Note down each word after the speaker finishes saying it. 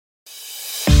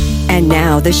And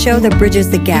now, the show that bridges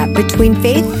the gap between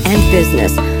faith and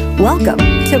business. Welcome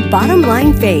to Bottom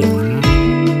Line Faith.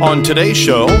 On today's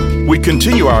show, we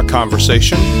continue our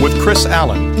conversation with Chris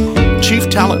Allen, Chief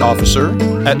Talent Officer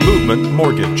at Movement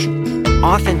Mortgage.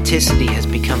 Authenticity has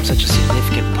become such a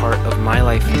significant part of my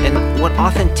life. And what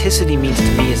authenticity means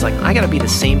to me is I got to be the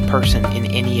same person in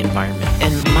any environment.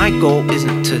 And my goal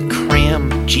isn't to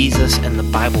cram Jesus and the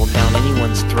Bible down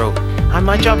anyone's throat.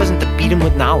 My job isn't to beat them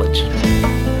with knowledge.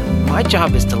 My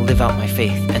job is to live out my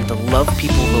faith and to love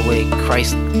people the way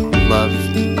Christ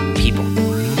loved people.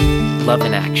 Love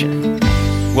in action.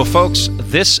 Well, folks,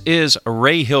 this is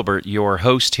Ray Hilbert, your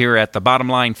host here at the Bottom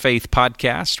Line Faith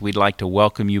Podcast. We'd like to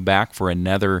welcome you back for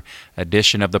another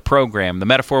edition of the program. The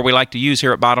metaphor we like to use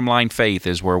here at Bottom Line Faith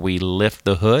is where we lift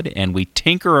the hood and we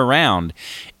tinker around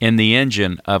in the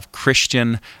engine of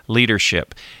Christian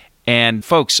leadership. And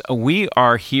folks, we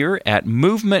are here at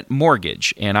Movement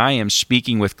Mortgage, and I am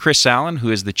speaking with Chris Allen,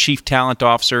 who is the Chief Talent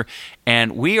Officer,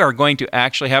 and we are going to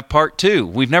actually have part two.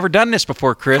 We've never done this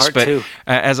before, Chris, but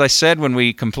as I said when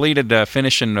we completed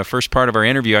finishing the first part of our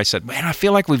interview, I said, man, I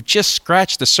feel like we've just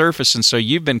scratched the surface, and so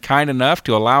you've been kind enough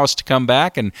to allow us to come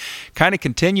back and kind of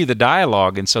continue the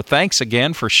dialogue, and so thanks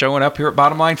again for showing up here at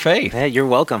Bottom Line Faith. Yeah, you're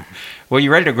welcome. Well,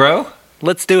 you ready to grow?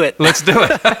 Let's do it. Let's do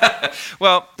it.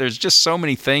 Well, there's just so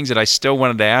many things that I still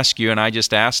wanted to ask you, and I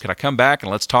just asked, could I come back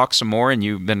and let's talk some more? And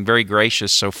you've been very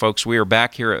gracious. So, folks, we are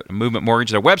back here at Movement Mortgage.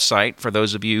 Their website, for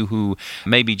those of you who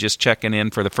may be just checking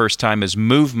in for the first time, is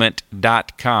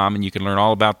movement.com, and you can learn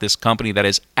all about this company that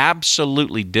is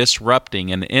absolutely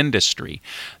disrupting an industry,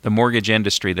 the mortgage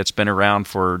industry that's been around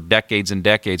for decades and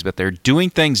decades, but they're doing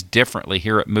things differently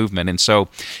here at Movement. And so,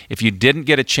 if you didn't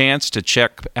get a chance to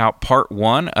check out part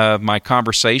one of my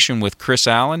conversation with Chris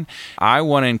Allen, I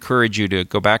want to encourage you to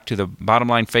go back to the Bottom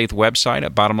Line Faith website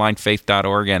at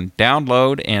bottomlinefaith.org and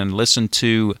download and listen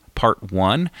to part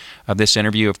one of this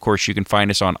interview. Of course, you can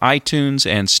find us on iTunes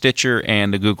and Stitcher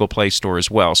and the Google Play Store as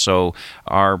well. So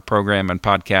our program and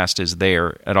podcast is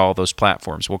there at all those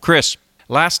platforms. Well, Chris,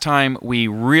 last time, we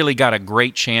really got a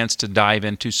great chance to dive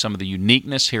into some of the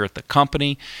uniqueness here at the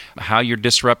company, how you're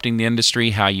disrupting the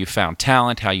industry, how you found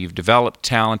talent, how you've developed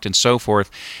talent, and so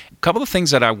forth. A couple of things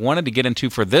that I wanted to get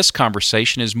into for this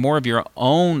conversation is more of your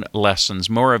own lessons,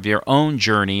 more of your own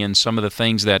journey, and some of the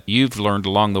things that you've learned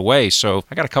along the way. So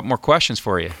I got a couple more questions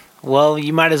for you. Well,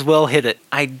 you might as well hit it.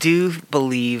 I do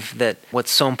believe that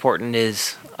what's so important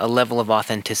is a level of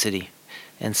authenticity.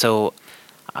 And so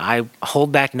I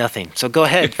hold back nothing. So go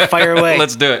ahead, fire away.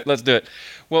 Let's do it.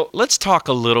 Well, let's talk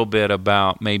a little bit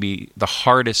about maybe the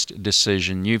hardest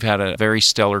decision. You've had a very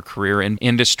stellar career in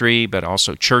industry, but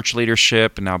also church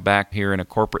leadership, and now back here in a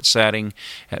corporate setting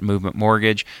at Movement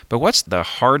Mortgage. But what's the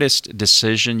hardest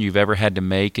decision you've ever had to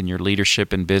make in your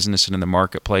leadership in business and in the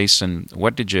marketplace, and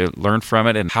what did you learn from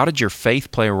it, and how did your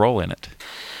faith play a role in it?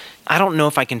 I don't know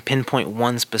if I can pinpoint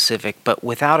one specific, but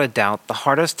without a doubt, the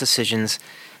hardest decisions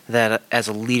that as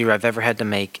a leader I've ever had to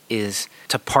make is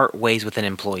to part ways with an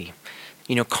employee.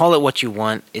 Call it what you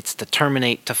want. It's to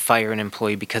terminate, to fire an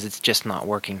employee because it's just not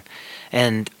working.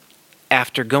 And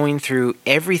after going through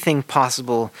everything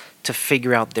possible to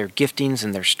figure out their giftings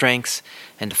and their strengths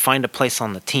and to find a place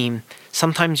on the team,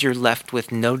 sometimes you're left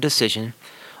with no decision,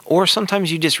 or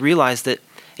sometimes you just realize that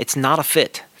it's not a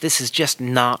fit. This is just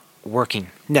not working.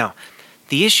 Now,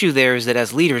 the issue there is that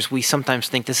as leaders, we sometimes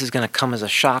think this is going to come as a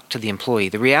shock to the employee.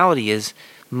 The reality is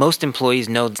most employees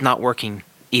know it's not working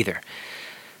either.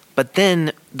 But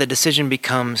then the decision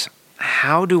becomes,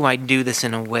 how do I do this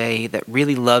in a way that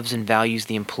really loves and values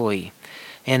the employee?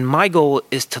 And my goal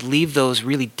is to leave those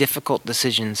really difficult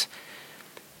decisions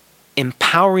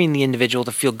empowering the individual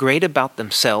to feel great about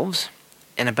themselves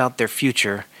and about their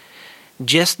future,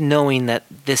 just knowing that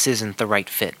this isn't the right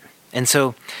fit. And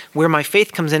so where my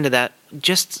faith comes into that,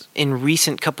 just in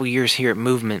recent couple years here at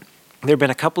Movement, there have been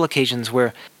a couple occasions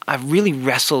where I've really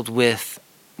wrestled with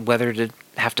whether to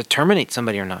have to terminate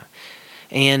somebody or not.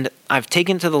 And I've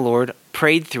taken to the Lord,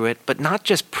 prayed through it, but not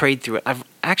just prayed through it. I've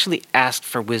actually asked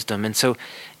for wisdom. And so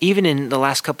even in the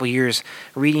last couple of years,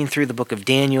 reading through the book of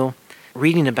Daniel,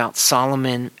 reading about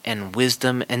Solomon and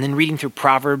wisdom, and then reading through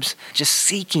Proverbs, just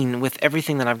seeking with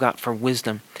everything that I've got for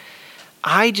wisdom,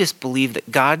 I just believe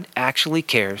that God actually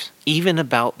cares even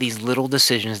about these little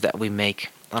decisions that we make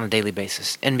on a daily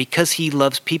basis. And because He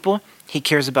loves people, He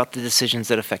cares about the decisions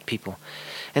that affect people.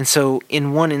 And so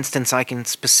in one instance, I can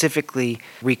specifically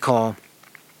recall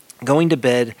going to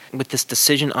bed with this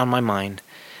decision on my mind,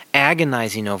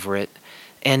 agonizing over it,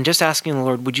 and just asking the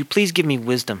Lord, would you please give me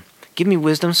wisdom? Give me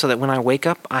wisdom so that when I wake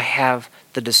up, I have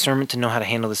the discernment to know how to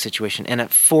handle the situation. And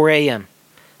at 4 a.m.,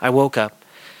 I woke up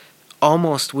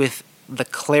almost with the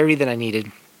clarity that I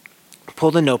needed,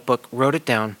 pulled a notebook, wrote it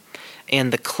down,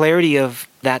 and the clarity of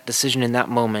that decision in that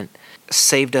moment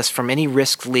saved us from any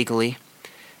risks legally,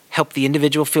 helped the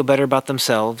individual feel better about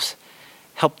themselves,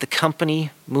 helped the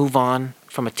company move on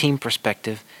from a team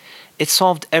perspective. It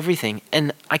solved everything,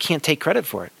 and I can't take credit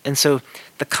for it. And so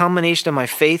the combination of my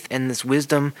faith and this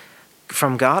wisdom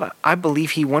from God, I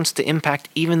believe He wants to impact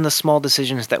even the small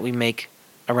decisions that we make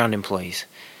around employees.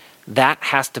 That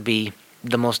has to be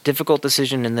the most difficult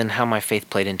decision, and then how my faith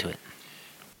played into it.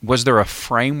 Was there a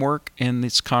framework in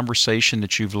this conversation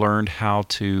that you've learned how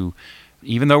to,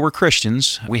 even though we're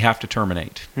Christians, we have to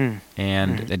terminate?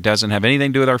 And it doesn't have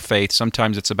anything to do with our faith.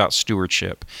 Sometimes it's about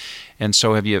stewardship. And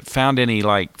so have you found any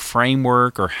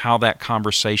framework or how that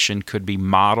conversation could be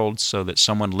modeled so that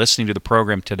someone listening to the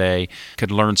program today could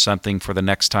learn something for the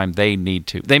next time they need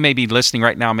to? They may be listening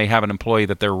right now, may have an employee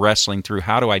that they're wrestling through.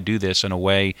 How do I do this in a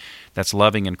way that's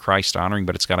loving and Christ-honoring,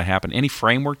 but it's got to happen? Any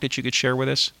framework that you could share with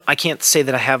us? I can't say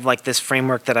that I have this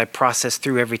framework that I process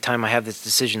through every time I have these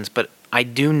decisions, but I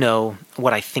do know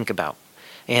what I think about.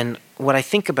 And what I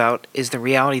think about is the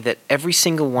reality that every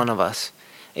single one of us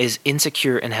is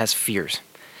insecure and has fears.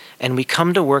 And we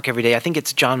come to work every day. I think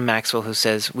it's John Maxwell who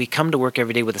says, we come to work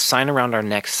every day with a sign around our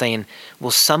necks saying,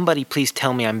 will somebody please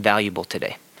tell me I'm valuable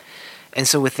today? And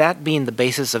so with that being the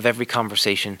basis of every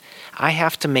conversation, I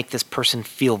have to make this person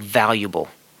feel valuable.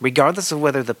 Regardless of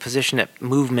whether the position at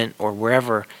Movement or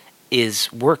wherever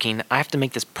is working, I have to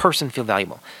make this person feel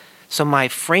valuable. So my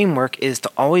framework is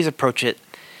to always approach it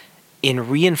in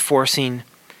reinforcing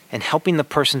and helping the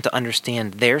person to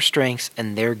understand their strengths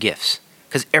and their gifts,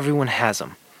 because everyone has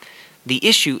them. The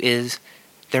issue is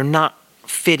they're not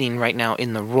fitting right now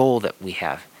in the role that we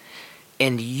have.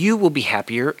 And you will be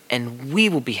happier, and we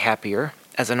will be happier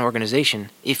as an organization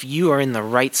if you are in the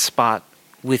right spot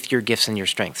with your gifts and your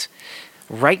strengths.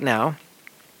 Right now,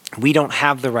 we don't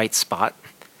have the right spot,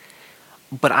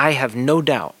 but I have no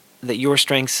doubt that your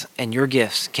strengths and your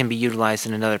gifts can be utilized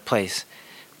in another place.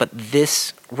 But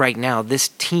this, right now, this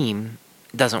team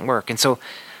doesn't work. And so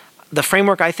the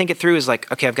framework I think it through is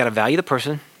okay, I've got to value the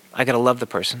person. I've got to love the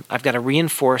person. I've got to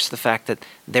reinforce the fact that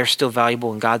they're still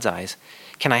valuable in God's eyes.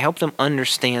 Can I help them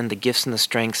understand the gifts and the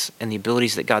strengths and the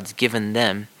abilities that God's given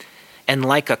them? And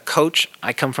like a coach,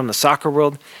 I come from the soccer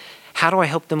world. How do I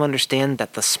help them understand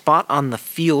that the spot on the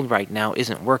field right now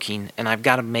isn't working and I've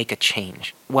got to make a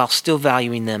change while still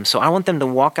valuing them? So I want them to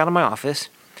walk out of my office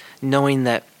knowing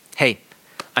that, hey,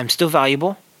 I'm still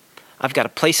valuable. I've got a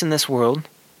place in this world,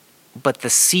 but the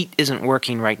seat isn't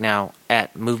working right now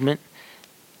at Movement.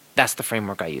 That's the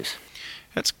framework I use.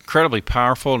 That's incredibly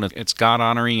powerful, and it's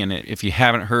God-honoring. And if you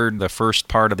haven't heard the first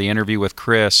part of the interview with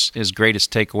Chris, his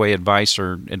greatest takeaway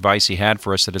advice he had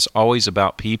for us, that it's always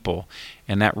about people.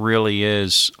 And that really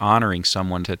is honoring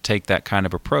someone to take that kind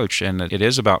of approach. And it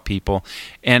is about people.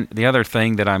 And the other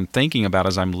thing that I'm thinking about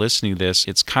as I'm listening to this,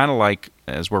 it's kind of like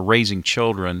as we're raising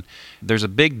children, there's a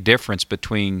big difference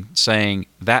between saying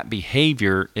that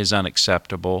behavior is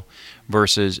unacceptable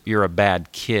versus you're a bad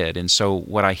kid. And so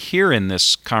what I hear in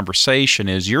this conversation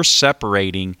is you're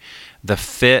separating the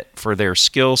fit for their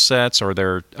skill sets or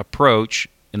their approach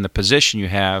in the position you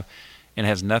have, and it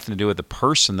has nothing to do with the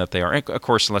person that they are. Of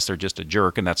course, unless they're just a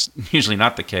jerk, and that's usually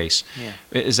not the case. Yeah.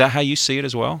 Is that how you see it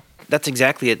as well? That's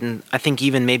exactly it. And I think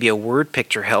even maybe a word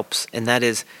picture helps, and that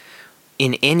is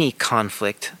in any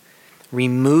conflict,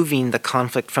 removing the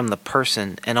conflict from the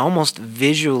person and almost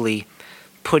visually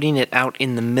putting it out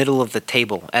in the middle of the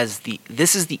table as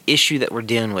this is the issue that we're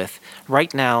dealing with.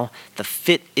 Right now, the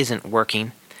fit isn't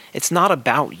working. It's not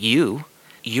about you.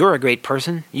 You're a great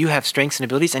person. You have strengths and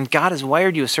abilities, and God has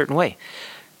wired you a certain way.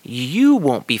 You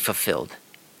won't be fulfilled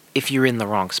if you're in the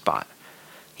wrong spot.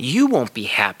 You won't be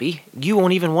happy. You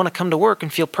won't even want to come to work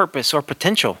and feel purpose or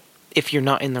potential if you're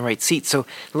not in the right seat. So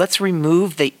let's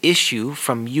remove the issue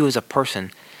from you as a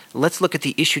person. Let's look at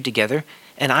the issue together,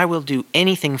 and I will do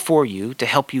anything for you to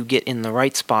help you get in the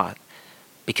right spot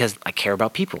because I care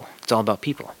about people. It's all about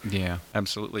people. Yeah,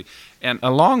 absolutely. And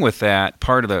along with that,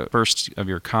 part of the first of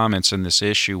your comments in this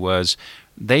issue was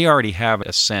they already have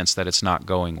a sense that it's not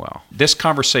going well. This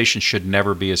conversation should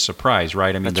never be a surprise,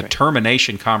 right? I mean, the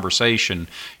termination conversation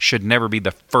should never be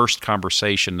the first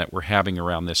conversation that we're having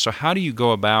around this. So how do you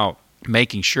go about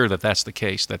making sure that that's the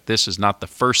case, that this is not the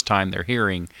first time they're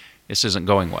hearing this isn't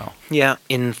going well? Yeah,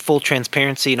 in full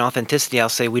transparency and authenticity, I'll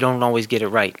say we don't always get it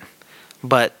right.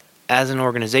 But as an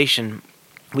organization,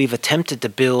 we've attempted to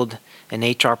build an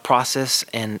HR process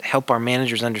and help our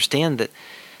managers understand that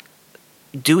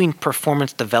doing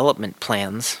performance development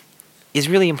plans is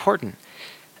really important.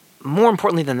 More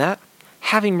importantly than that,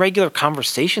 having regular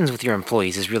conversations with your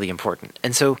employees is really important.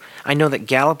 And so I know that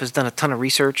Gallup has done a ton of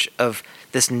research of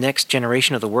this next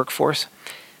generation of the workforce.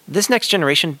 This next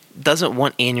generation doesn't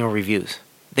want annual reviews.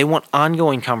 They want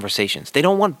ongoing conversations. They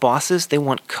don't want bosses, they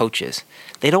want coaches.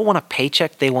 They don't want a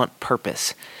paycheck, they want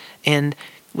purpose. And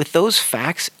with those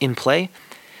facts in play,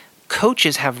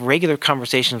 coaches have regular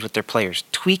conversations with their players,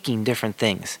 tweaking different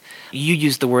things. You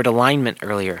used the word alignment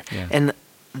earlier, and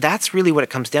that's really what it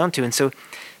comes down to. And so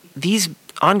these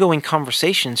ongoing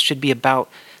conversations should be about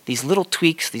these little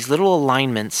tweaks, these little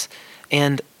alignments,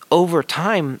 and over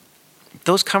time,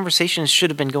 those conversations should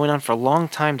have been going on for a long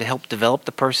time to help develop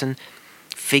the person,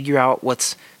 figure out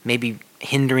what's maybe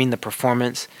hindering the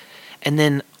performance, and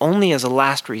then only as a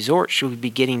last resort should we be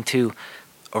getting to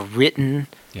a written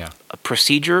a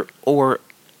procedure, or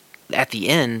at the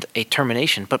end, a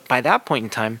termination. But by that point in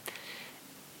time,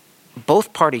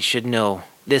 both parties should know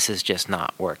this is just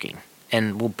not working,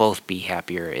 and we'll both be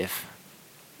happier if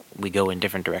we go in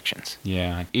different directions.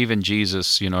 Yeah, even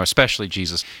Jesus, especially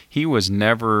Jesus, he was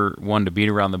never one to beat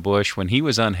around the bush. When he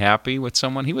was unhappy with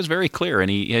someone, he was very clear, and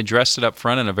he addressed it up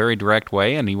front in a very direct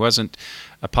way, and he wasn't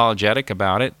apologetic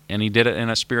about it, and he did it in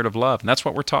a spirit of love. And that's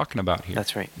what we're talking about here.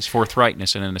 That's right. It's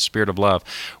forthrightness and in a spirit of love.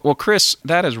 Well, Chris,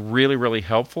 that is really, really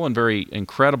helpful and very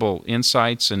incredible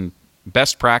insights and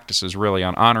best practices, really,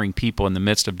 on honoring people in the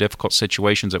midst of difficult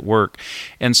situations at work.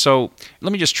 And so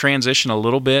let me just transition a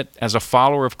little bit. As a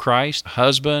follower of Christ, a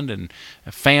husband and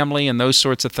a family and those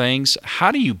sorts of things, how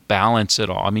do you balance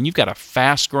it all? I mean, you've got a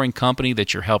fast-growing company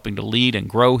that you're helping to lead and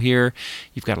grow here.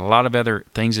 You've got a lot of other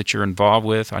things that you're involved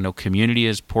with. I know community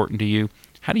is important to you.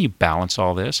 How do you balance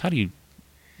all this? How do you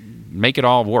make it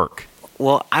all work?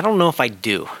 Well, I don't know if I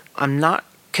do. I'm not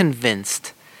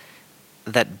convinced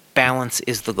that balance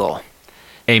is the goal.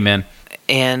 Amen.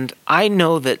 And I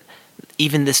know that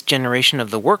even this generation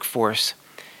of the workforce,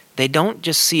 they don't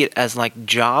just see it as like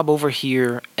job over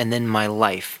here and then my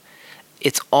life.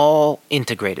 It's all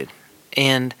integrated.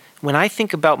 And when I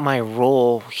think about my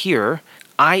role here,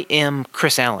 I am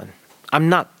Chris Allen. I'm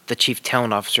not the Chief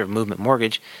Talent Officer of Movement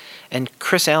Mortgage. And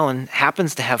Chris Allen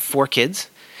happens to have 4 kids,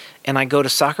 and I go to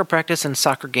soccer practice and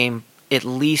soccer game at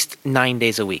least 9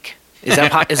 days a week. Is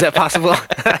that possible?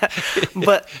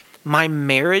 But my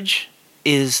marriage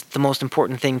is the most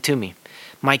important thing to me.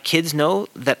 My kids know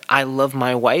that I love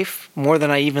my wife more than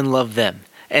I even love them.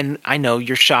 And I know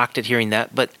you're shocked at hearing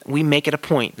that, but we make it a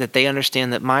point that they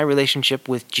understand that my relationship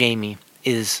with Jamie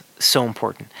is so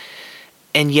important.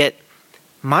 And yet,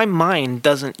 my mind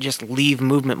doesn't just leave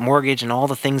Movement Mortgage and all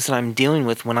the things that I'm dealing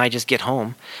with when I just get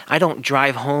home. I don't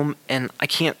drive home, and I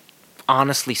can't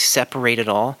honestly separate it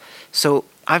all. So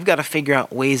I've got to figure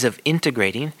out ways of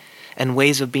integrating and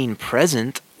ways of being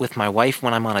present with my wife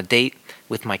when I'm on a date,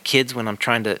 with my kids when I'm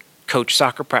trying to coach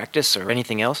soccer practice or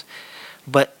anything else.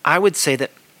 But I would say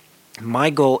that my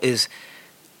goal is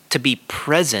to be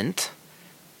present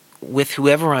with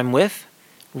whoever I'm with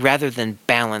rather than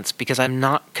balance, because I'm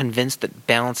not convinced that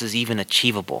balance is even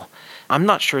achievable. I'm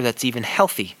not sure that's even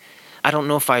healthy. I don't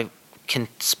know if I can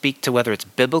speak to whether it's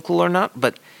biblical or not,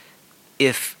 but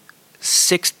if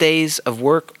 6 days of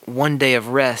work, 1 day of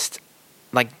rest,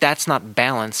 like that's not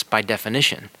balance by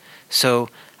definition. So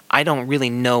I don't really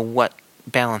know what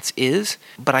balance is,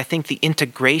 but I think the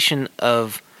integration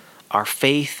of our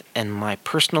faith and my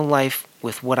personal life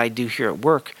with what I do here at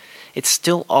work, it's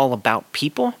still all about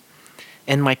people,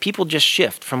 and my people just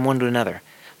shift from one to another.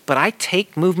 But I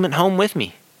take movement home with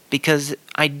me because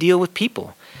I deal with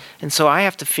people. And so I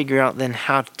have to figure out then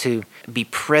how to be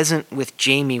present with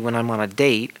Jamie when I'm on a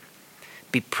date,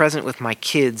 be present with my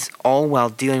kids, all while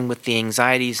dealing with the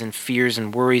anxieties and fears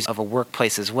and worries of a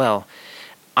workplace as well.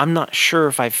 I'm not sure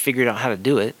if I've figured out how to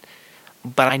do it,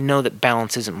 but I know that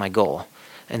balance isn't my goal.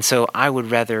 And so I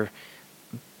would rather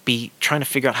be trying to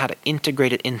figure out how to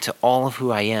integrate it into all of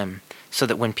who I am, so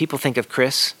that when people think of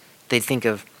Chris, they think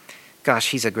of,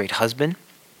 gosh, he's a great husband,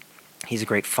 he's a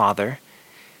great father,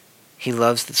 he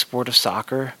loves the sport of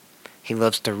soccer, he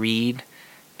loves to read,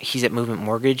 he's at Movement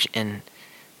Mortgage, and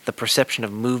the perception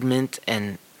of movement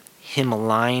and him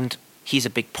aligned, he's a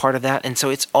big part of that. And so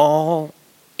it's all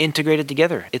integrated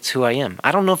together. It's who I am.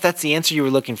 I don't know if that's the answer you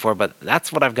were looking for, but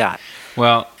that's what I've got.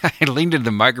 Well, I leaned into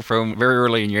the microphone very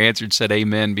early in your answer and said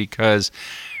amen, because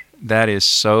that is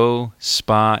so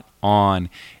spot on.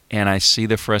 And I see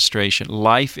the frustration.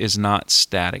 Life is not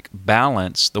static.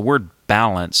 Balance, the word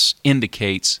balance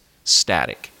indicates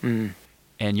static.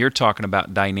 And you're talking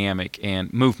about dynamic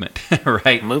and movement,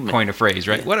 right? Movement. Point of phrase,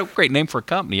 right? What a great name for a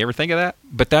company. You ever think of that?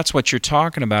 But that's what you're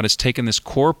talking about, is taking this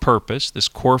core purpose, this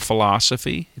core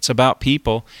philosophy. It's about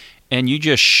people, and you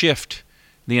just shift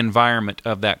the environment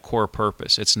of that core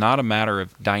purpose. It's not a matter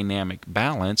of dynamic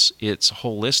balance, it's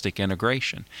holistic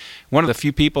integration. One of the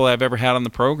few people I've ever had on the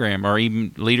program, or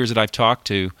even leaders that I've talked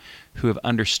to, who have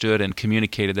understood and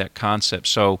communicated that concept.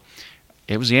 So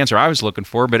it was the answer I was looking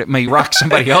for, but it may rock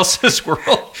somebody else's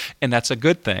world, and that's a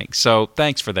good thing. So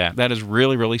thanks for that. That is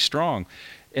really, really strong.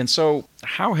 And so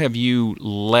how have you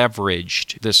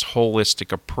leveraged this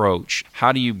holistic approach?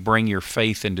 How do you bring your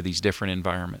faith into these different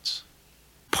environments?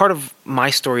 Part of my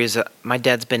story is that my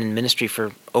dad's been in ministry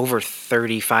for over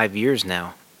 35 years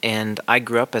now, and I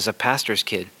grew up as a pastor's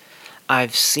kid.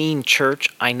 I've seen church.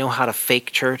 I know how to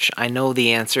fake church. I know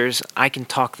the answers. I can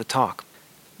talk the talk.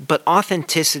 But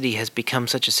authenticity has become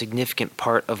such a significant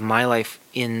part of my life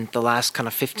in the last kind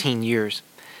of 15 years.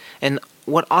 And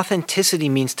what authenticity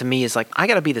means to me is like, I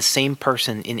got to be the same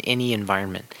person in any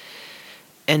environment.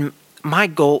 And my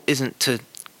goal isn't to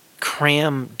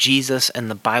cram Jesus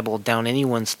and the Bible down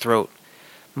anyone's throat.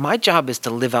 My job is to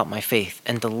live out my faith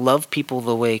and to love people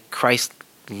the way Christ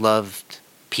loved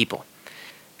people.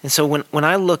 And so when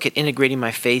I look at integrating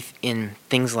my faith in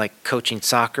things like coaching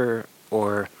soccer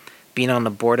or being on the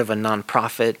board of a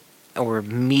nonprofit or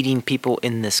meeting people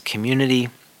in this community,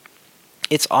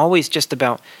 it's always just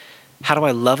about, how do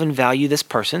I love and value this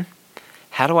person?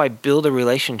 How do I build a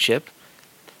relationship?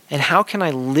 And how can I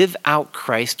live out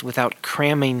Christ without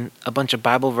cramming a bunch of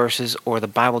Bible verses or the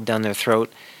Bible down their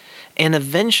throat? And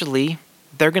eventually,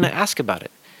 they're going to ask about it.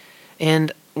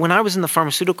 And when I was in the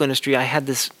pharmaceutical industry, I had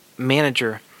this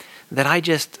manager that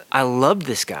I loved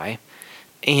this guy.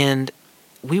 And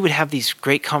we would have these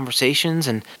great conversations,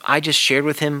 and I just shared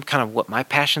with him kind of what my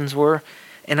passions were.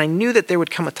 And I knew that there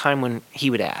would come a time when he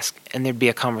would ask, and there'd be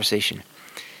a conversation.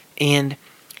 And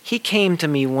he came to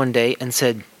me one day and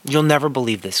said, "You'll never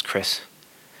believe this, Chris.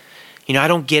 You know, I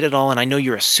don't get it all, and I know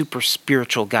you're a super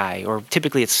spiritual guy, or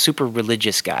typically it's super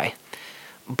religious guy.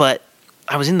 But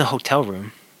I was in the hotel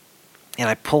room, and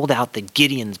I pulled out the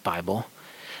Gideon's Bible,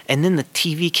 and then the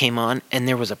TV came on, and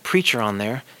there was a preacher on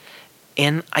there,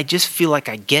 and I just feel like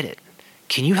I get it.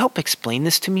 Can you help explain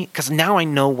this to me? Because now I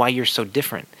know why you're so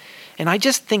different." And I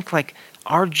just think like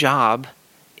our job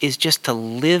is just to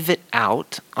live it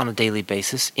out on a daily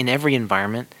basis in every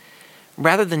environment,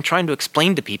 rather than trying to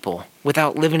explain to people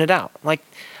without living it out. Like,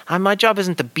 my job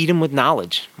isn't to beat them with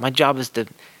knowledge. My job is to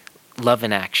love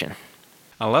in action.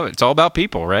 I love it. It's all about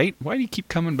people, right? Why do you keep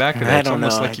coming back to that? It's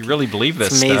almost like you really believe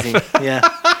this stuff. It's amazing, yeah.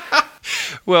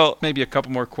 Well, maybe a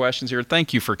couple more questions here.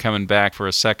 Thank you for coming back for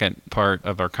a second part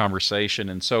of our conversation.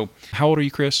 And so, how old are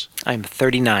you, Chris? I'm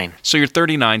 39. So you're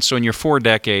 39. So in your 4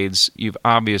 decades, you've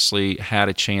obviously had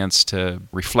a chance to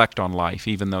reflect on life,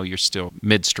 even though you're still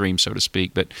midstream, so to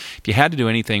speak. But if you had to do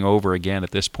anything over again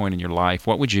at this point in your life,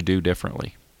 what would you do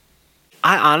differently?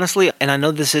 I honestly, and I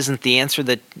know this isn't the answer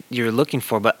that you're looking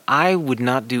for, but I would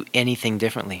not do anything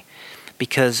differently,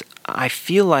 because I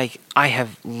feel like I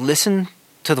have listened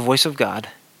to the voice of God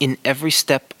in every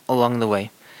step along the way.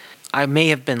 I may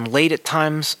have been late at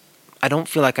times. I don't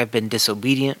feel like I've been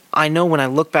disobedient. I know when I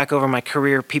look back over my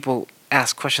career, people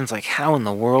ask questions like, how in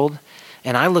the world?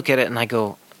 And I look at it and I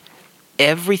go,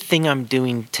 everything I'm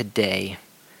doing today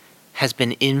has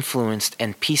been influenced,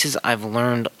 and pieces I've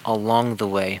learned along the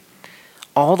way,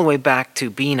 all the way back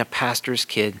to being a pastor's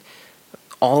kid,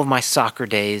 all of my soccer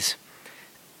days,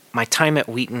 my time at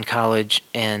Wheaton College,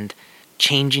 and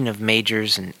changing of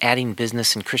majors and adding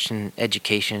business and Christian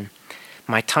education,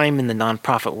 my time in the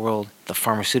nonprofit world, the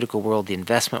pharmaceutical world, the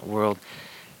investment world,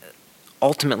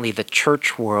 ultimately the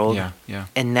church world,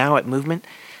 and now at Movement,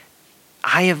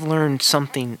 I have learned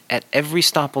something at every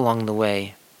stop along the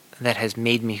way that has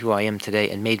made me who I am today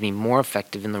and made me more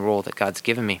effective in the role that God's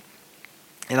given me.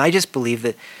 And I just believe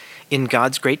that in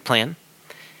God's great plan,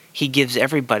 He gives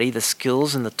everybody the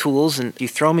skills and the tools, and you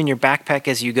throw them in your backpack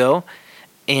as you go,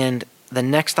 and the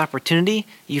next opportunity,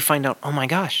 you find out, oh my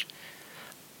gosh,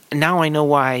 now I know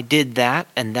why I did that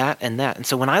and that and that. And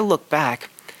so when I look back,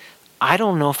 I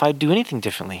don't know if I'd do anything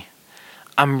differently.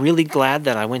 I'm really glad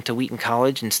that I went to Wheaton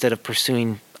College instead of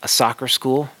pursuing a soccer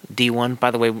school, D1.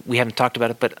 By the way, we haven't talked about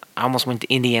it, but I almost went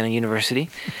to Indiana University.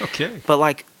 Okay. But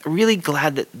like, really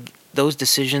glad that those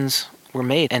decisions were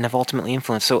made and have ultimately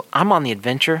influenced. So I'm on the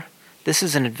adventure. This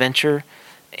is an adventure,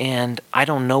 and I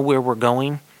don't know where we're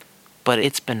going, but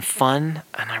it's been fun,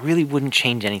 and I really wouldn't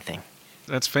change anything.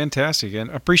 That's fantastic,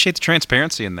 and I appreciate the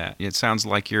transparency in that. It sounds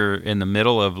like you're in the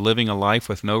middle of living a life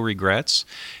with no regrets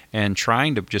and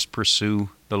trying to just pursue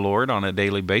the Lord on a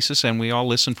daily basis, and we all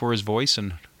listen for His voice.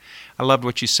 And I loved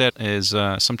what you said is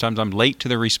sometimes I'm late to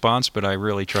the response, but I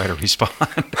really try to respond.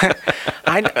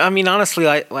 I mean, honestly,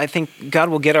 I think God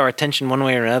will get our attention one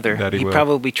way or another. That He will.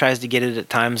 Probably tries to get it at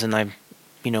times, and I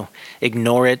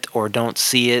ignore it or don't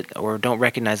see it or don't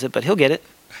recognize it, but he'll get it.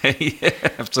 Yeah,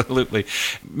 absolutely.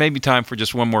 Maybe time for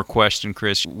just one more question,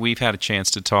 Chris. We've had a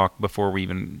chance to talk before we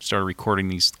even started recording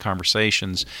these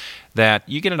conversations that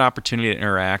you get an opportunity to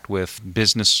interact with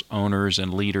business owners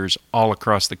and leaders all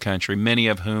across the country, many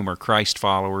of whom are Christ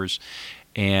followers,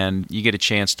 and you get a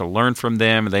chance to learn from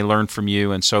them, and they learn from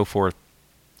you, and so forth.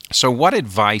 So what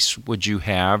advice would you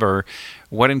have, or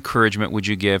what encouragement would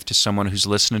you give to someone who's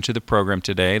listening to the program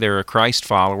today? They're a Christ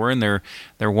follower, and they're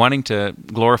wanting to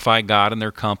glorify God in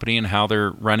their company and how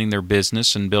they're running their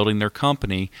business and building their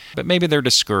company, but maybe they're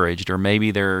discouraged, or maybe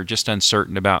they're just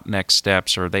uncertain about next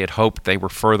steps, or they had hoped they were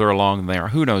further along than they are.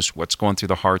 Who knows what's going through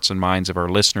the hearts and minds of our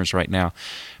listeners right now.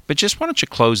 But just why don't you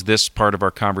close this part of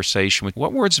our conversation with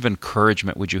what words of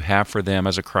encouragement would you have for them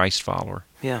as a Christ follower?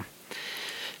 Yeah.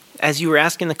 As you were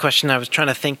asking the question, I was trying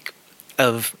to think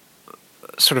of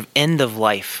sort of end of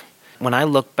life. When I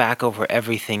look back over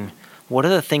everything, what are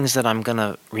the things that I'm going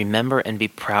to remember and be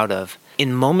proud of?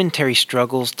 In momentary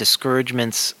struggles,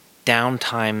 discouragements, down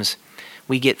times,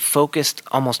 we get focused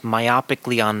almost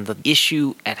myopically on the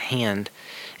issue at hand.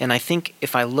 And I think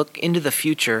if I look into the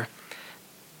future,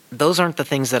 those aren't the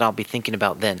things that I'll be thinking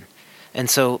about then. And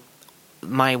so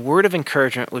my word of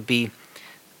encouragement would be,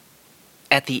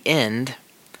 at the end,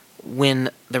 when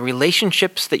the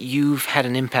relationships that you've had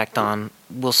an impact on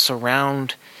will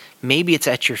surround, maybe it's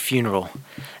at your funeral,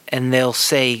 and they'll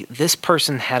say, this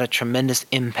person had a tremendous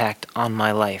impact on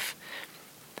my life.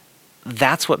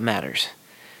 That's what matters.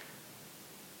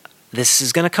 This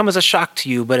is going to come as a shock to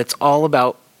you, but it's all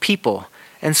about people.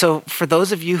 And so for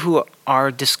those of you who are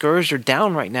discouraged or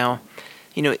down right now,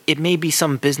 it may be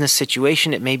some business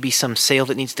situation, it may be some sale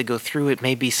that needs to go through, it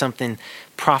may be something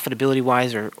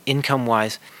profitability-wise or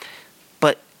income-wise.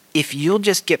 But if you'll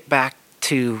just get back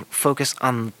to focus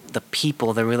on the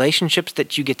people, the relationships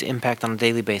that you get to impact on a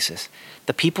daily basis,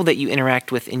 the people that you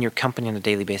interact with in your company on a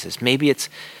daily basis, maybe it's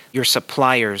your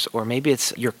suppliers or maybe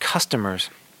it's your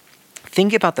customers.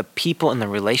 Think about the people and the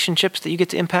relationships that you get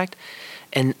to impact,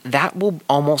 and that will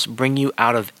almost bring you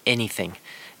out of anything.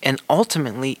 And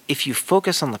ultimately, if you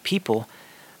focus on the people,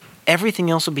 everything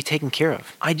else will be taken care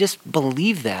of. I just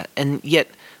believe that. And yet,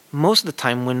 most of the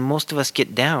time when most of us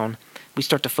get down, we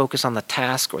start to focus on the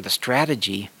task or the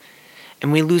strategy,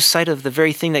 and we lose sight of the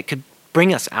very thing that could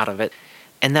bring us out of it,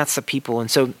 and that's the people.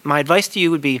 And so my advice to you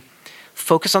would be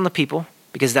focus on the people,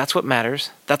 because that's what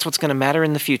matters. That's what's going to matter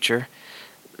in the future.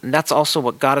 And that's also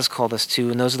what God has called us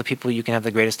to, and those are the people you can have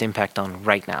the greatest impact on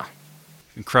right now.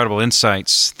 Incredible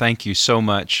insights. Thank you so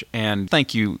much. And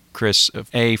thank you, Chris,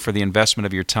 for the investment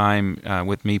of your time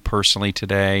with me personally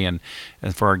today and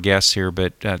for our guests here.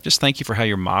 But just thank you for how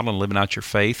you're modeling, living out your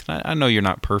faith. I know you're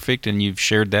not perfect, and you've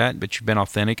shared that, but you've been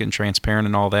authentic and transparent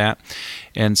and all that.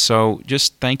 And so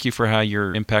just thank you for how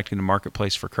you're impacting the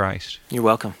marketplace for Christ. You're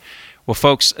welcome. Well,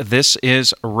 folks, this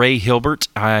is Ray Hilbert.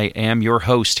 I am your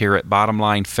host here at Bottom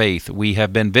Line Faith. We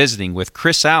have been visiting with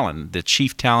Chris Allen, the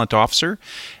Chief Talent Officer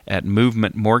at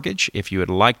Movement Mortgage. If you would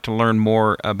like to learn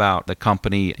more about the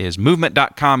company,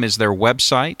 movement.com is their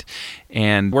website.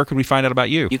 And where can we find out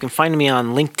about you? You can find me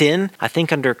on LinkedIn, I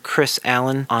think under Chris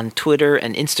Allen, on Twitter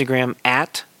and Instagram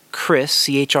at Chris,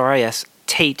 C-H-R-I-S.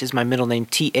 Tate is my middle name,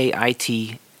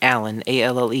 T-A-I-T, Allen,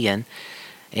 A-L-L-E-N.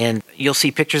 And you'll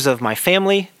see pictures of my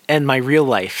family and my real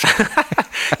life.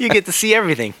 You get to see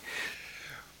everything.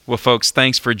 Well, folks,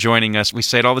 thanks for joining us. We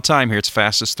say it all the time here. It's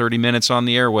fastest 30 minutes on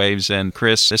the airwaves. And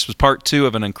Chris, this was part 2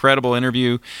 of an incredible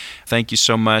interview. Thank you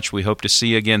so much. We hope to see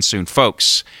you again soon.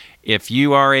 Folks, if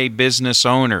you are a business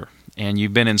owner and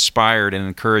you've been inspired and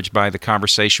encouraged by the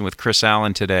conversation with Chris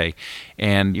Allen today,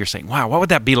 and you're saying, wow, what would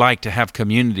that be like to have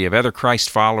community of other Christ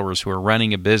followers who are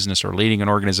running a business or leading an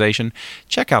organization?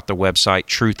 Check out the website,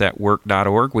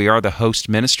 truthatwork.org. We are the host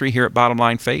ministry here at Bottom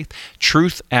Line Faith,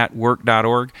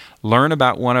 truthatwork.org. Learn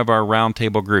about one of our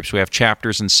roundtable groups. We have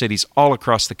chapters in cities all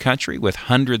across the country with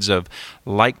hundreds of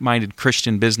like-minded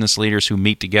Christian business leaders who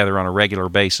meet together on a regular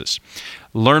basis.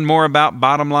 Learn more about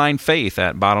Bottom Line Faith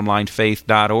at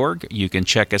bottomlinefaith.org. You can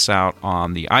check us out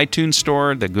on the iTunes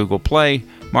Store, the Google Play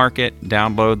Market,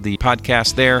 download the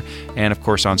podcast there, and of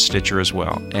course on Stitcher as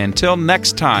well. Until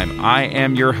next time, I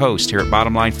am your host here at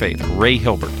Bottom Line Faith, Ray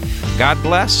Hilbert. God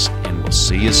bless, and we'll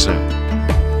see you soon.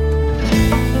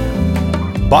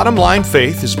 Bottom Line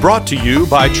Faith is brought to you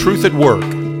by Truth at Work.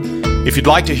 If you'd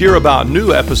like to hear about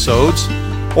new episodes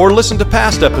or listen to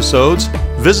past episodes,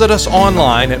 visit us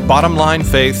online at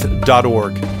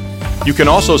bottomlinefaith.org. You can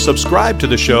also subscribe to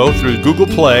the show through Google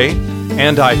Play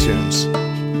and iTunes.